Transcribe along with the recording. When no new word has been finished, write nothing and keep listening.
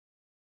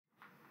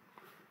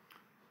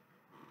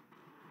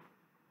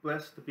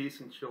Bless the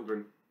Beasts and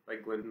Children by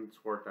Glendon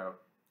Swarthout.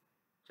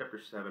 Chapter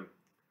 7.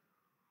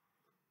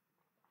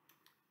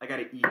 I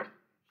gotta eat,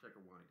 Checker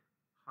whined.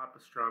 Hot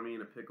pastrami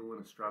and a pickle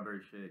and a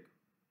strawberry shake.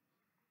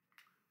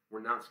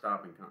 We're not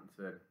stopping, Cotton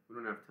said. We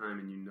don't have time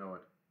and you know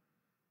it.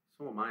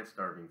 So am I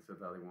starving, said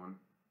Valley One.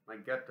 My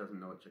gut doesn't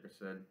know it, Checker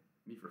said.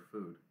 Me for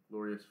food.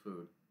 Glorious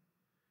food.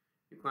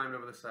 He climbed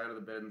over the side of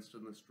the bed and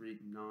stood in the street,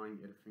 gnawing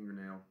at a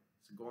fingernail.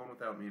 So go on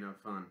without me and have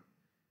fun.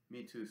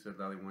 Me too, said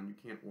Valley One. You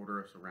can't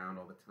order us around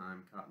all the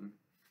time, Cotton.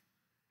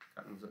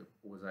 Cotton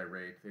was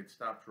irate. They had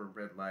stopped for a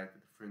red light at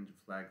the fringe of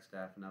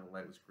Flagstaff, and now the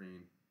light was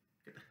green.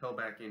 Get the hell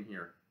back in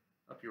here.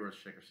 Up yours,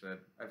 Checker said.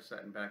 I've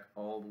sat in back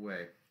all the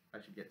way.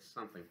 I should get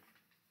something.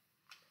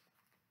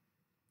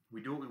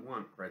 We do what we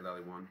want, cried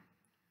Valley One.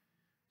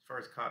 As far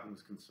as Cotton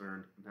was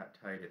concerned, that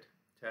tied it.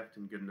 Teft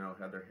and Goodnow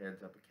had their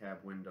heads out the cab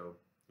window.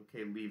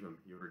 Okay, leave him,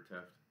 he ordered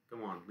Teft.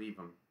 Go on, leave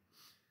him.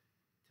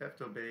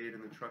 Teft obeyed,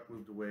 and the truck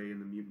moved away, and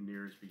the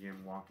mutineers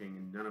began walking,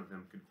 and none of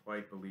them could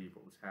quite believe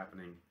what was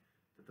happening,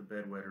 that the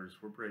bedwetters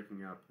were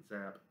breaking up,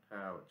 zap,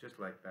 pow, just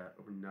like that,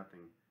 over nothing,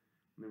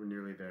 and they were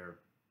nearly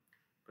there.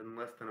 But in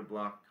less than a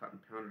block, Cotton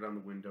pounded on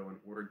the window and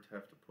ordered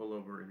Teft to pull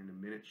over, and in a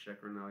minute,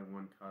 Checker and Valley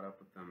One caught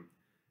up with them.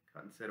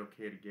 Cotton said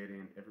okay to get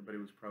in. Everybody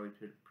was probably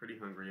pretty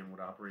hungry and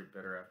would operate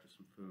better after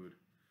some food.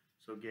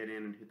 So get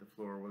in and hit the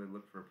floor while they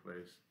looked for a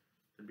place.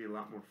 There'd be a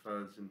lot more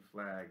fuzz and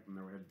flag than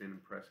there had been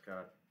in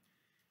Prescott.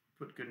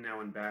 He put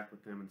Goodnow in back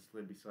with them and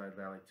slid beside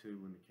Valley Two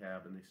in the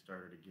cab, and they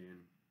started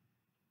again.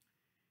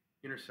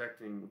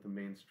 Intersecting with the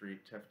main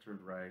street, Teft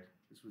turned right.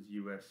 This was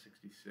US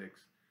 66,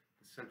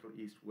 the central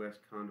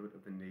east-west conduit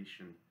of the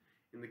nation.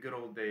 In the good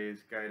old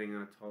days, guiding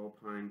on a tall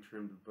pine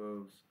trimmed with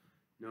boughs,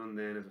 known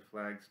then as a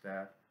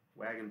flagstaff,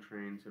 wagon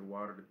trains had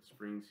watered at the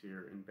springs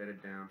here and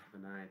bedded down for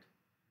the night.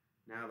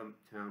 Now the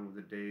town was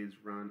a day's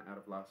run out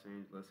of Los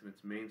Angeles, and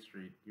its main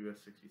street,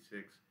 US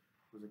 66,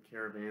 was a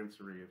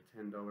caravansary of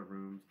 $10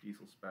 rooms,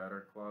 diesel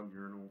spatter, clogged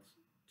urinals,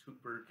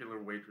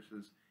 tubercular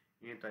waitresses,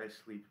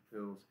 anti-sleep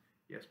pills,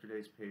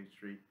 yesterday's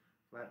pastry,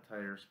 flat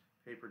tires,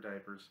 paper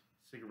diapers,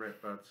 cigarette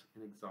butts,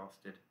 and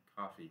exhausted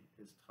coffee,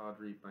 as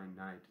tawdry by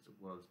night as it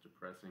was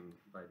depressing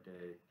by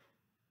day.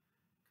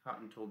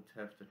 Cotton told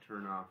Teft to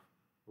turn off,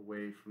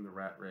 away from the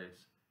rat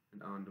race,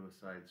 and onto a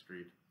side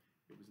street.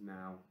 It was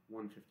now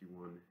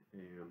 1:51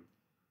 a.m.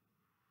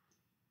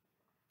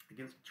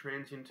 Against a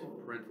transient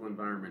parental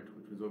environment,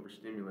 which was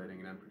overstimulating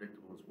and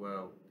unpredictable as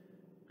well,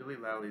 Billy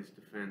Lally's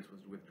defense was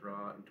to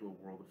withdraw into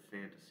a world of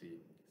fantasy,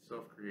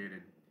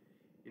 self-created,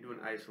 into an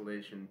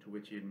isolation to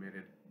which he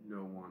admitted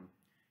no one.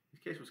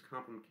 His case was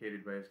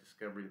complicated by his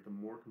discovery that the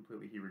more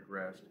completely he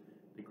regressed,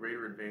 the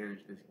greater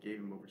advantage this gave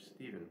him over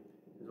Stephen,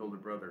 his older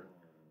brother,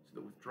 so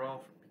that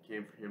withdrawal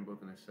became for him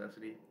both a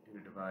necessity and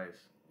a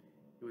device.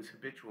 It was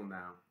habitual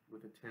now,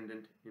 with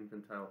attendant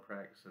infantile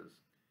practices.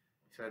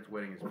 Besides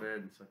wetting his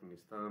bed and sucking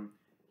his thumb,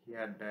 he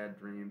had bad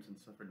dreams and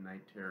suffered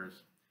night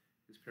terrors.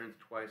 His parents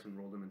twice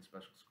enrolled him in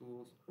special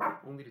schools,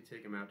 only to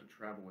take him out to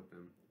travel with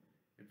them.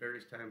 At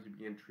various times he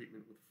began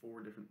treatment with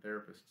 4 different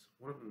therapists,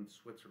 one of them in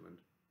Switzerland,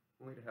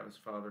 only to have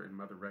his father and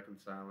mother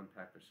reconcile and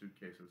pack their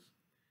suitcases.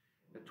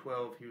 At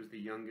 12, he was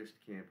the youngest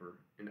camper,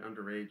 and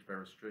underage by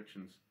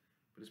restrictions,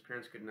 but his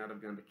parents could not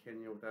have gone to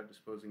Kenya without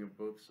disposing of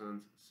both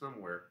sons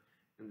somewhere,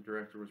 and the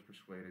director was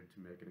persuaded to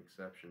make an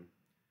exception.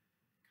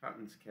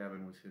 Cotton's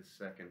cabin was his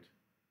second.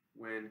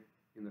 When,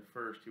 in the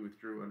first, he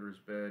withdrew under his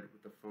bed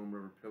with the foam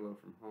rubber pillow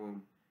from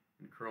home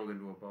and curled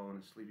into a ball in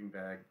his sleeping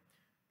bag,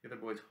 the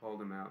other boys hauled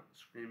him out,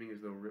 screaming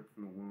as though ripped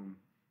from the womb.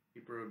 He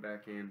burrowed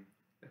back in.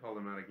 They hauled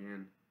him out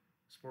again.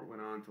 The sport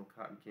went on until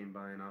Cotton came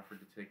by and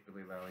offered to take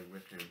Billy Lally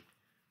with him.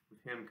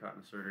 With him,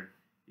 Cotton asserted,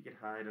 he could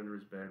hide under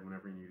his bed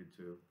whenever he needed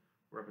to,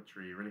 or up a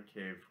tree, or in a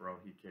cave for all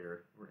he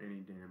cared, or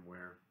any damn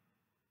where.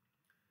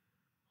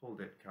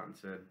 Hold it, Cotton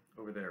said.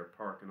 Over there,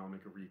 park, and I'll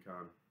make a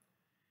recon.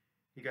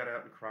 He got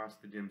out and crossed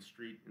the dim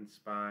street and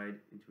spied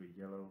into a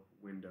yellow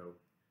window,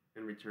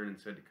 then returned and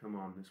said to come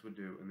on, this would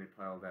do, and they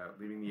piled out,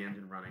 leaving the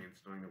engine running and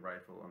stowing the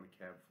rifle on the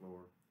cab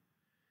floor.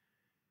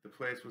 The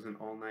place was an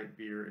all-night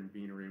beer and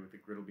beanery with a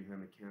griddle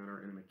behind the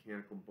counter and a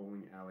mechanical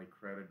bowling alley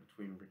crowded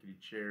between rickety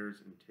chairs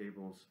and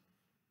tables.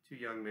 2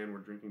 young men were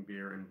drinking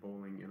beer and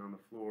bowling, and on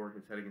the floor,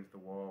 his head against the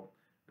wall,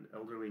 an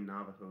elderly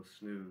Navajo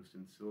snoozed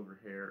in silver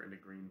hair and a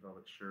green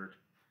velvet shirt.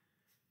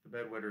 The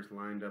bedwetters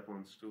lined up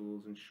on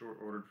stools and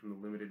short-ordered from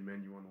the limited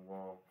menu on the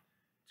wall,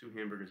 2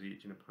 hamburgers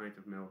each and a pint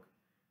of milk.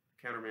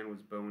 The counterman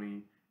was bony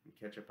and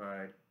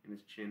ketchup-eyed, and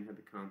his chin had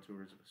the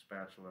contours of a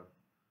spatula.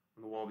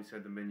 On the wall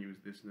beside the menu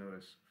is this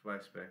notice,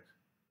 Flyspect.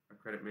 Our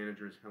credit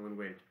manager is Helen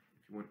Waite.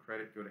 If you want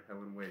credit, go to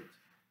Helen Waite.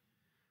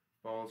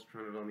 Balls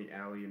trundled on the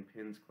alley and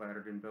pins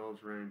clattered and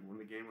bells rang. When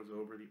the game was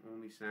over, the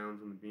only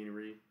sounds in the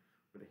beanery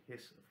were the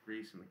hiss of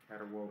grease and the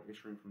caterwaul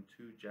issuing from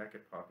 2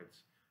 jacket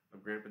pockets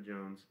of Grandpa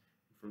Jones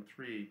and from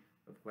 3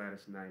 of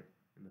Gladys Knight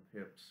and the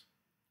Pips.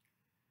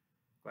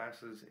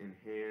 Glasses in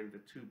hand, the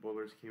 2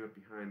 bowlers came up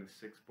behind the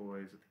 6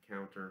 boys at the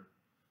counter.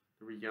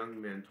 There were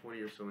young men, 20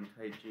 or so, in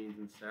tight jeans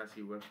and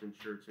sassy western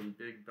shirts and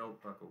big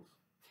belt buckles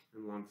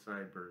and long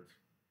sideburns.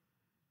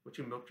 What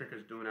you milk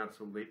drinkers doing out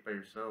so late by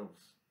yourselves?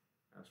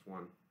 Asked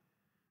one.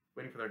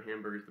 Waiting for their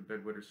hamburgers, the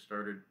bedwetters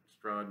started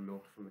strawed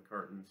milk from the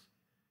cartons.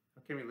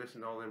 How can we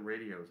listen to all them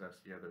radios?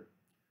 Asked the other.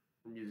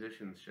 We're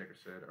musicians, Shaker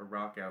said. A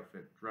rock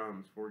outfit,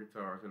 drums, 4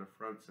 guitars, and a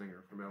front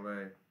singer from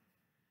L.A.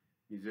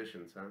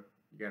 Musicians, huh?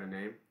 You got a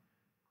name?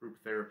 Group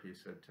therapy,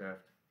 said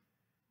Teft.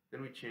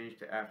 Then we changed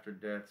to After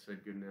Death,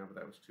 said Goodnow, but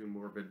that was too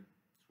morbid.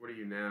 So what are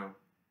you now?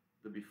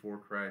 The Before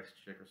Christ,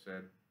 Shaker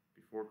said.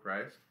 Before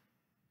Christ?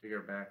 Dig our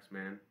backs,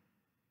 man.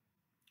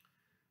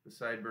 The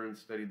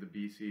sideburns studied the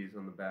BCs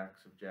on the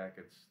backs of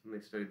jackets, and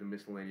they studied the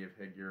miscellany of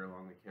headgear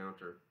along the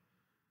counter.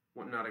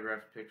 Want an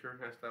autographed picture?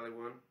 Asked Alley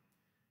One.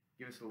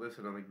 Give us a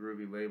listen on the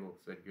groovy label,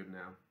 said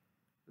Goodnow.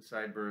 The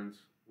sideburns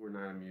were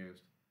not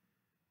amused.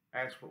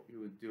 Asked what we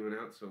was doing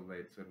out so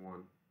late, said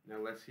one. Now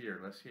let's hear,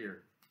 let's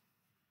hear.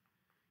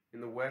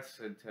 In the West,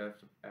 said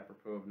Teft,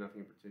 apropos of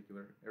nothing in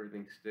particular,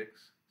 everything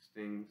sticks,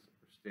 stings,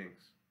 or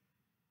stinks.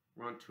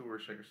 We're on tour,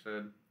 Shaker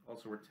said.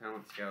 Also, we're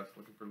talent scouts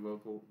looking for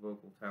local,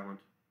 vocal talent.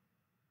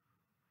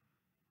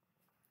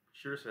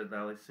 Sure, said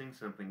Valley. Sing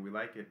something. We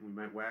like it, and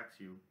we might wax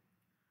you.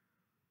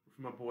 We're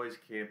from a boys'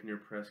 camp near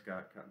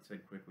Prescott, Cotton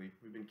said quickly.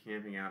 We've been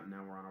camping out, and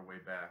now we're on our way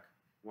back.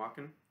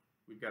 Walking?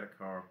 We've got a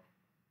car.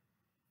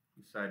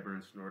 The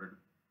sideburns snorted.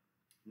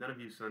 None of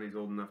you sonnies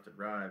old enough to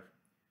drive.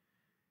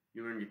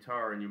 You learn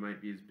guitar, and you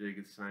might be as big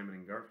as Simon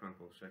and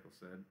Garfunkel, Shekel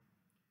said.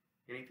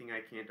 Anything I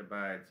can't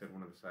abide, said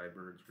one of the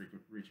sideburns,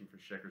 reaching for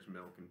Shecker's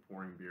milk and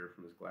pouring beer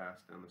from his glass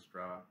down the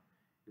straw.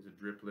 He's a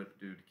drip-lipped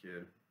dude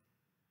kid.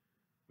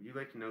 Would you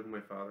like to know who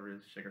my father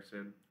is? Sheker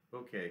said.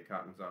 Okay,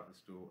 Cotton was off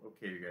his stool.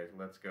 Okay, you guys,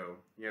 let's go.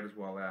 He had his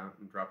wallet out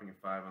and, dropping a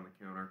 5 on the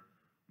counter,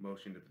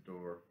 motioned at the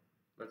door.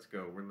 Let's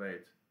go, we're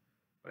late.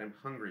 But I'm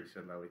hungry,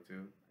 said Lally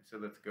too. I said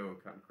let's go,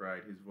 Cotton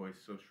cried, his voice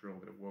so shrill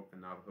that it woke the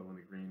Navajo in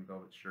the green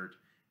velvet shirt,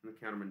 and the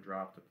counterman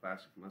dropped a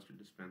plastic mustard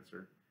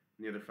dispenser,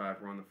 and the other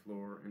 5 were on the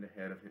floor and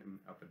ahead of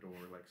him out the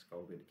door like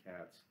scalded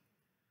cats.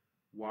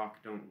 Walk,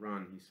 don't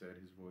run, he said,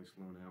 his voice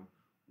low now.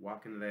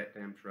 Walk into that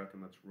damn truck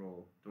and let's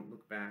roll. Don't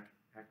look back,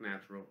 act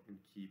natural, and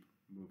keep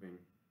moving.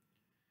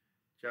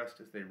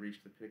 Just as they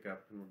reached the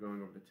pickup and were going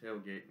over the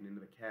tailgate and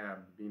into the cab,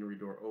 the beanery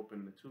door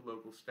opened, and the 2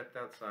 locals stepped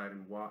outside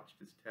and watched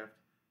as Teft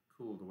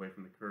cooled away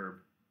from the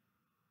curb.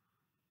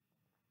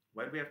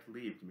 Why do we have to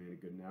leave?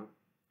 Demanded Goodnow,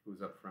 who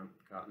was up front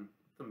with Cotton.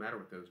 What's the matter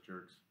with those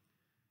jerks?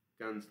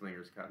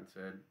 Gunslingers, Cotton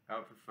said.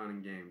 Out for fun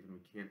and games, and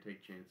we can't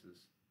take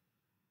chances.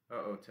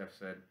 Uh-oh, Teft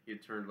said. He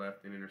had turned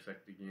left and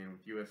intersected again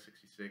with US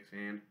 66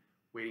 and,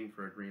 waiting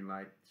for a green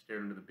light,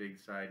 stared into the big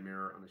side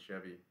mirror on the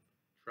Chevy.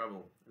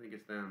 Trouble. I think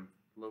it's them.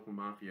 The local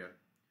mafia.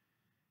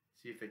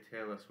 See if they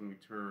tail us when we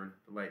turn.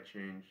 The light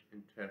changed,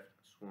 and Teft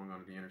swung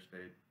onto the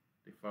interstate.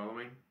 They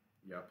following?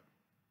 Yup.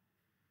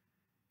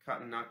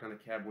 Cotton knocked on the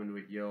cab window.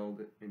 It yelled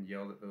and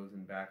yelled at those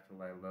in back to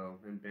lie low,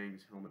 then banged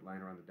his helmet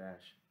liner on the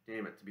dash.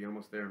 Damn it, to be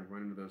almost there and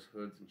run into those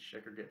hoods and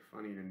Shecker get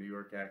funny in a New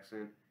York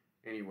accent.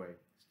 Anyway,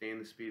 stay in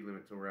the speed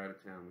limit till we're out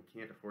of town. We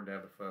can't afford to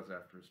have the fuzz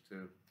after us,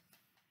 too.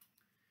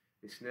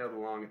 They snailed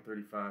along at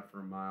 35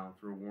 for a mile,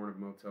 through a warren of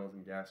motels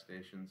and gas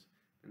stations,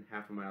 then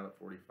half a mile at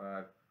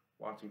 45,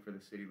 watching for the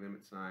city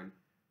limit sign.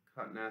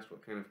 Cotton asked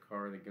what kind of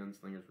car the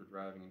gunslingers were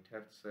driving, and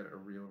Teft said a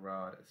real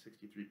rod, a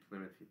 63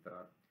 Plymouth, he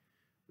thought,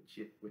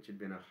 which had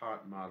been a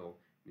hot model,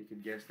 and he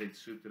could guess they'd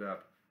souped it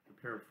up,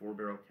 a pair of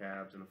 4-barrel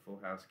cabs and a full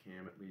house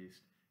cam at least,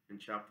 and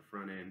chopped the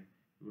front end.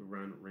 It would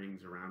run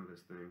rings around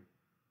this thing.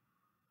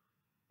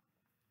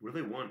 What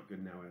do they want?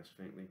 Goodnow asked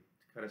faintly.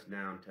 To cut us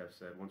down, Teft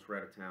said. Once we're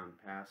out of town,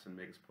 pass and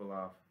make us pull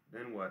off.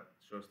 Then what?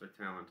 Show us their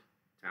talent.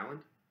 Talent?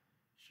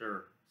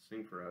 Sure.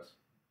 Sing for us.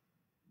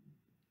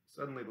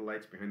 Suddenly the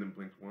lights behind them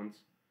blinked once,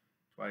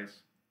 twice,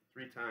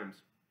 3 times.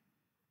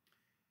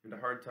 And a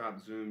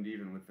hardtop zoomed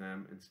even with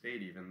them and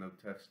stayed even, though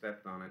Teft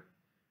stepped on it,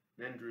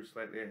 then drew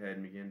slightly ahead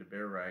and began to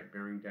bear right,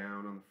 bearing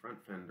down on the front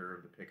fender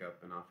of the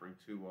pickup and offering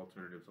 2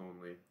 alternatives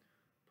only,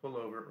 pull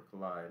over or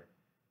collide.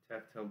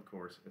 Teft held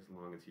course as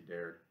long as he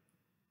dared.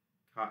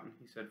 Cotton,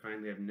 he said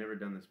finally, I've never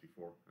done this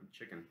before. I'm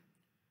chicken.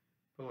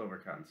 Pull over,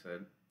 Cotton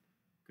said.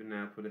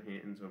 Goodnow put his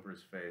hands over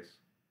his face.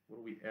 What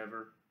do we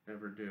ever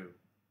do?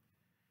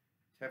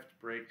 Teft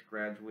braked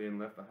gradually and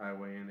left the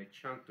highway, and they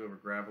chunked over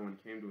gravel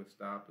and came to a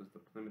stop as the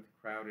Plymouth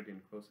crowded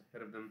in close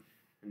ahead of them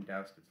and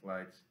doused its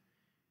lights.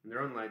 In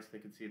their own lights they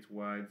could see its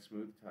wide,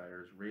 smooth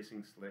tires,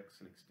 racing slicks,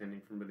 and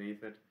extending from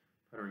beneath it,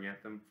 puttering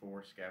at them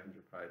 4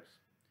 scavenger pipes.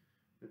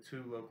 The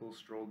 2 locals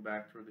strolled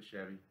back toward the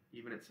Chevy.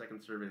 Even at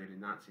second survey they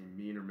did not seem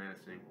mean or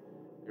menacing.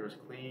 They were as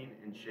clean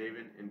and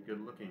shaven and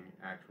good-looking,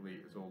 actually,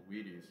 as old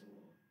Wheaties.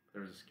 But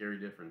there was a scary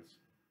difference.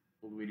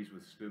 Old Wheaties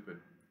was stupid.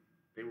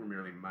 They were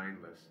merely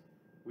mindless.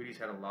 Wheaties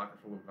had a locker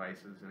full of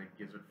vices and a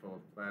gizzard full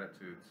of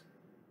platitudes.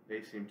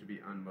 They seemed to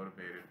be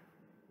unmotivated.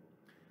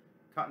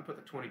 Cotton put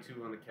the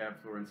 22 on the cab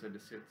floor and said to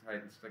sit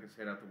tight and stuck his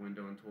head out the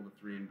window and told the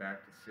 3 in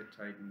back to sit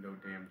tight and no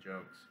damn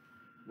jokes.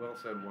 Well,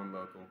 said one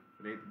local.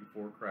 It ain't the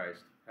Before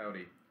Christ.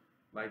 Howdy.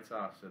 Lights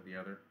off, said the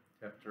other.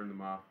 Teft turned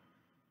them off.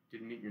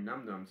 Didn't eat your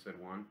num-num, said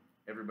one.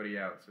 Everybody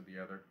out, said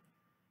the other.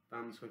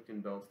 Thumbs hooked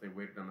in belts, they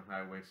waited on the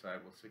highway side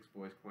while 6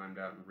 boys climbed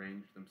out and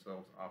ranged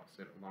themselves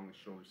opposite along the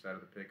shoulder side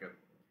of the pickup.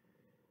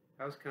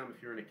 "How's come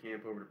if you're in a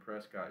camp over to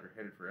Prescott, you're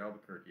headed for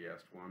Albuquerque?"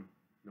 asked one.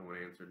 No one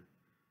answered.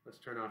 "Let's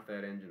turn off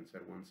that engine,"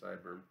 said one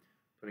sideburn.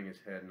 Putting his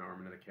head and arm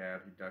into the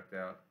cab, he ducked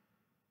out.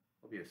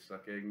 "I'll be a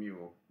suck-egg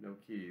mule. No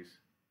keys."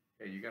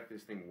 "Hey, you got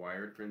this thing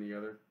wired?" grinned the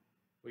other.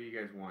 "What do you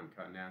guys want?"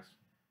 Cotton asked.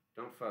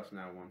 "Don't fuss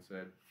now," one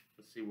said.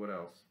 "Let's see what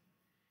else."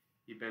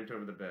 He bent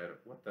over the bed.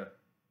 "What the?"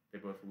 They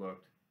both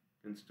looked,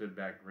 then stood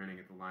back grinning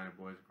at the line of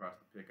boys across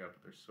the pickup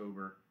with their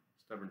sober,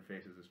 stubborn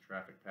faces as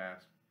traffic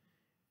passed.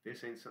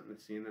 "This ain't something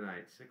to see in the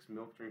night. 6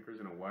 milk drinkers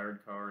in a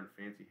wired car and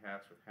fancy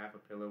hats with half a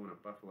pillow and a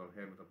buffalo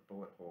head with a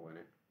bullet hole in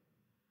it."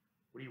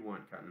 "What do you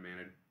want?" Cotton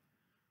demanded.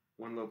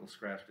 One local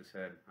scratched his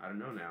head. "I don't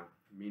know now."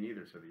 "Me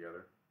neither," said the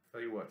other.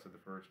 "Tell you what," said the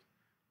first.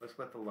 "Let's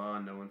let the law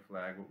know and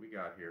flag what we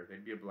got here.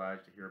 They'd be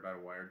obliged to hear about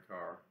a wired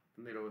car.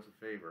 Then they'd owe us a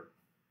favor."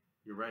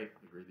 "You're right,"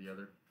 agreed the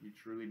other. "You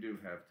truly do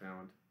have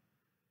talent."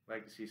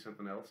 "Like to see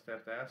something else?"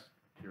 Teft asked.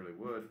 "Surely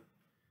would."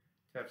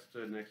 Teft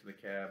stood next to the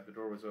cab. The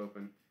door was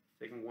open.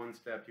 Taking one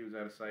step, he was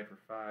out of sight for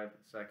 5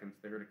 seconds.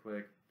 They heard a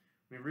click.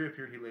 When he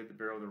reappeared, he laid the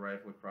barrel of the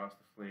rifle across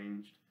the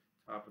flanged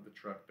top of the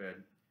truck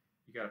bed.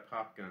 "You got a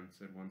pop gun,"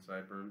 said one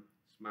sideburn.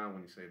 "Smile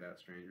when you say that,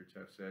 stranger,"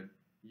 Teft said.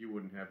 "You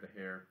wouldn't have the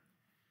hair."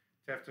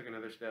 Teft took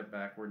another step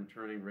backward and,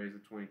 turning, raised the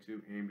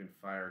 .22, aimed and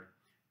fired.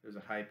 There was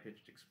a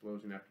high-pitched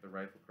explosion after the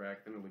rifle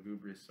cracked, then a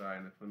lugubrious sigh,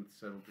 and the Plymouth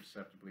settled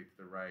perceptibly to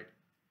the right.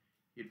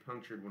 He had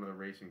punctured one of the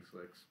racing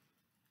slicks.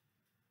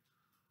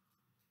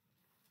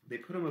 They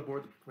put him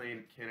aboard the plane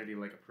at Kennedy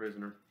like a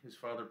prisoner. His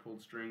father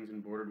pulled strings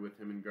and boarded with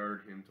him and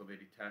guarded him till they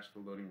detached the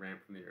loading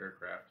ramp from the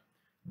aircraft.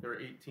 There were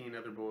 18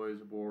 other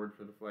boys aboard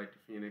for the flight to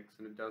Phoenix,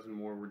 and a dozen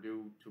more were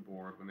due to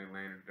board when they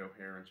landed at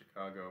O'Hare in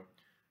Chicago.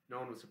 No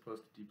one was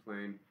supposed to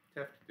deplane.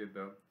 Teft did,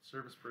 though.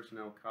 Service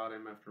personnel caught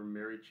him after a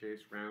merry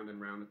chase round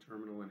and round the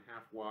terminal and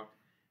half walked,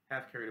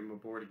 half carried him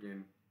aboard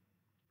again.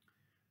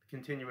 The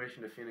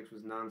continuation to Phoenix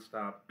was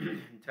non-stop,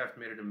 and Teft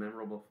made it a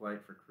memorable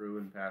flight for crew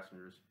and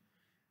passengers.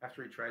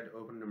 After he tried to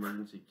open an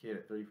emergency kit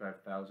at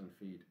 35,000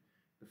 feet,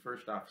 the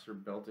first officer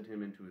belted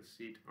him into his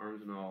seat,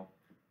 arms and all.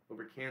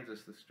 Over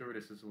Kansas, the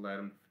stewardesses allowed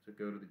him to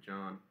go to the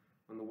John.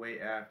 On the way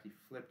aft, he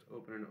flipped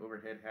open an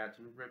overhead hatch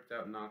and ripped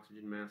out an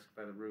oxygen mask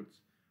by the roots,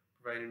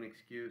 providing an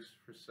excuse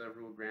for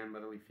several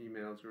grandmotherly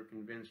females who were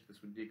convinced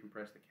this would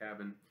decompress the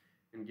cabin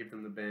and give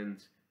them the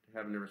bends to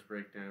have nervous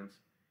breakdowns.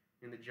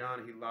 In the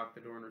John, he locked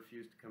the door and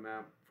refused to come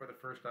out. Before the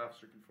first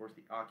officer could force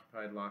the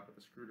occupied lock with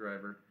a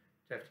screwdriver,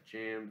 Teft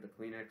jammed the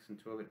Kleenex and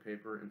toilet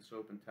paper and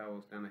soap and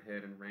towels down the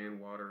head and ran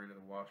water into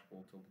the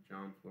washbowl till the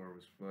John floor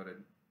was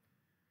flooded.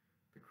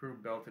 The crew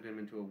belted him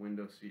into a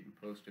window seat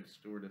and posted a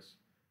stewardess,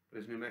 but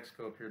as New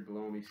Mexico appeared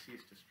below him, he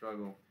ceased to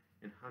struggle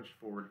and hunched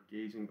forward,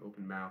 gazing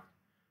open-mouthed.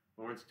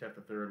 Lawrence Teft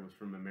III was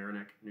from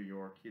Mamaroneck, New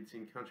York. He had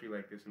seen country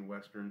like this in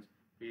westerns,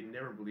 but he had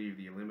never believed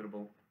the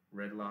illimitable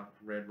Red Rock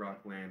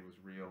land was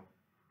real.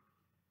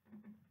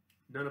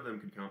 None of them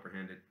could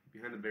comprehend it.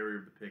 Behind the barrier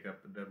of the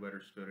pickup, the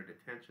bedwetters stood at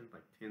attention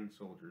like tin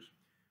soldiers.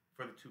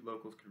 Before the two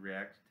locals could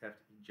react, Teft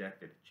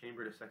ejected,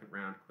 chambered a second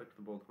round, clipped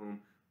the bolt home,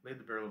 laid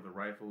the barrel of the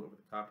rifle over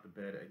the top of the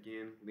bed,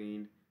 again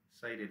leaned,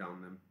 sighted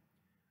on them.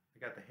 "I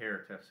got the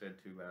hair," Teft said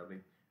too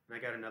loudly, "and I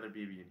got another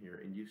BB in here,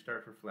 and you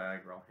start for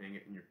flag or I'll hang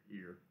it in your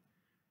ear.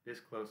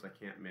 This close I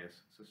can't miss,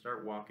 so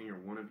start walking or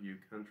one of you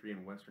country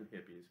and western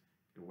hippies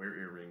can wear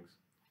earrings."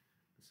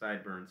 The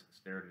sideburns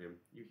stared at him.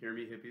 "You hear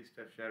me, hippies?"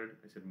 Teft shouted.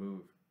 "I said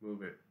move.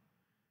 Move it."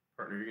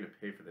 "Partner, you're going to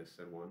pay for this,"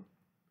 said one.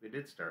 They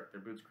did start, their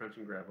boots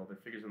crunching gravel, their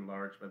figures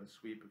enlarged by the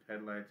sweep of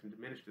headlights and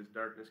diminished as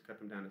darkness cut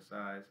them down to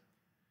size.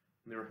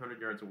 When they were 100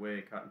 yards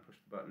away, Cotton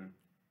pushed the button.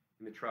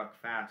 "In the truck,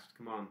 fast,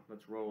 come on,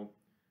 let's roll."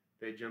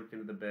 They jumped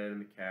into the bed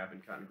and the cab,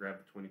 and Cotton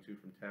grabbed the .22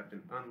 from Teft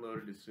and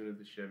unloaded as soon as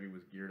the Chevy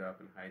was geared up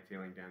and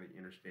hightailing down the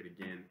interstate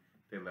again.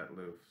 They let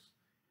loose.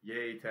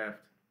 "Yay, Teft."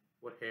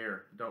 "What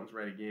hair?" "Dalton's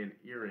right again.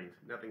 Earrings.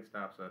 Nothing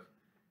stops us."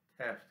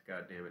 "Teft,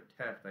 goddammit,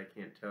 Teft, I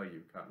can't tell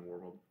you," Cotton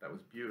warbled. "That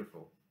was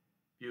beautiful.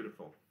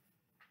 Beautiful."